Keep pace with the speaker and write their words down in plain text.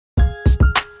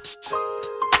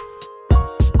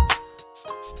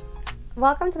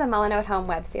Welcome to the Molyneaux at Home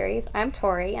web series. I'm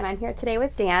Tori, and I'm here today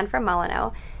with Dan from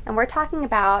Molyneaux, and we're talking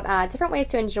about different ways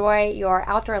to enjoy your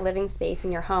outdoor living space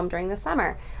in your home during the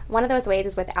summer. One of those ways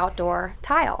is with outdoor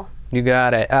tile. You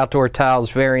got it. Outdoor tile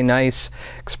is very nice,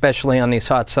 especially on these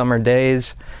hot summer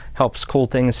days. Helps cool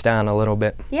things down a little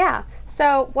bit. Yeah.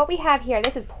 So what we have here,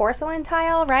 this is porcelain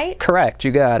tile, right? Correct.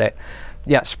 You got it.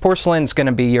 Yes, porcelain's going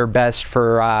to be your best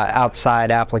for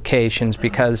outside applications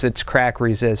because it's crack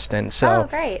resistant, so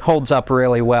holds up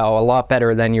really well, a lot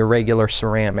better than your regular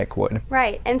ceramic would.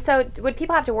 Right, and so would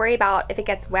people have to worry about if it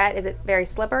gets wet? Is it very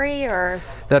slippery, or?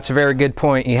 That's a very good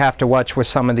point. You have to watch with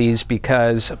some of these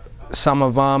because some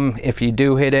of them, if you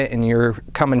do hit it and you're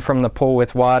coming from the pool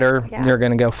with water, you're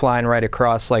going to go flying right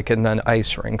across like in an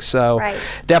ice rink. So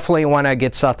definitely want to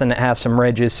get something that has some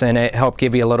ridges in it, help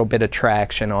give you a little bit of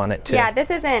traction on it too. Yeah, this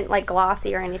isn't like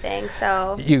glossy or anything,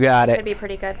 so you got it. Could be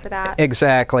pretty good for that.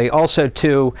 Exactly. Also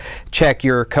to check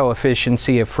your coefficient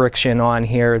of friction on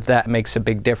here. That makes a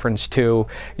big difference too.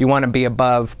 You want to be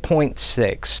above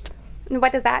 0.6.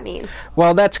 What does that mean?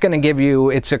 Well, that's going to give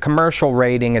you, it's a commercial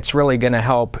rating. It's really going to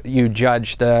help you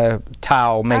judge the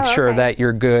tile, make sure that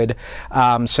you're good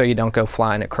so you don't go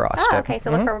flying across it. Okay,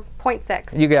 so look for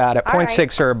 0.6. You got it,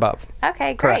 0.6 or above.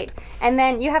 Okay, great. And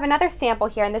then you have another sample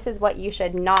here, and this is what you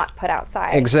should not put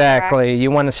outside. Exactly. Correct?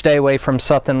 You want to stay away from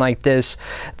something like this.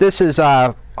 This is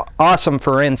awesome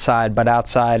for inside, but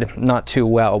outside not too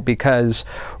well, because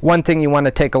one thing you want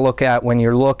to take a look at when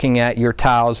you're looking at your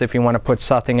tiles, if you want to put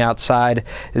something outside,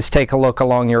 is take a look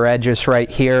along your edges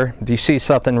right here. If you see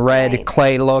something red,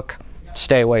 clay look,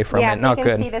 stay away from it. Not good.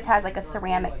 You can see this has like a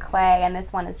ceramic clay, and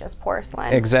this one is just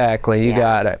porcelain. Exactly. You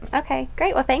got it. Okay,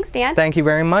 great. Well, thanks, Dan. Thank you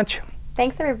very much.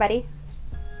 Thanks, everybody.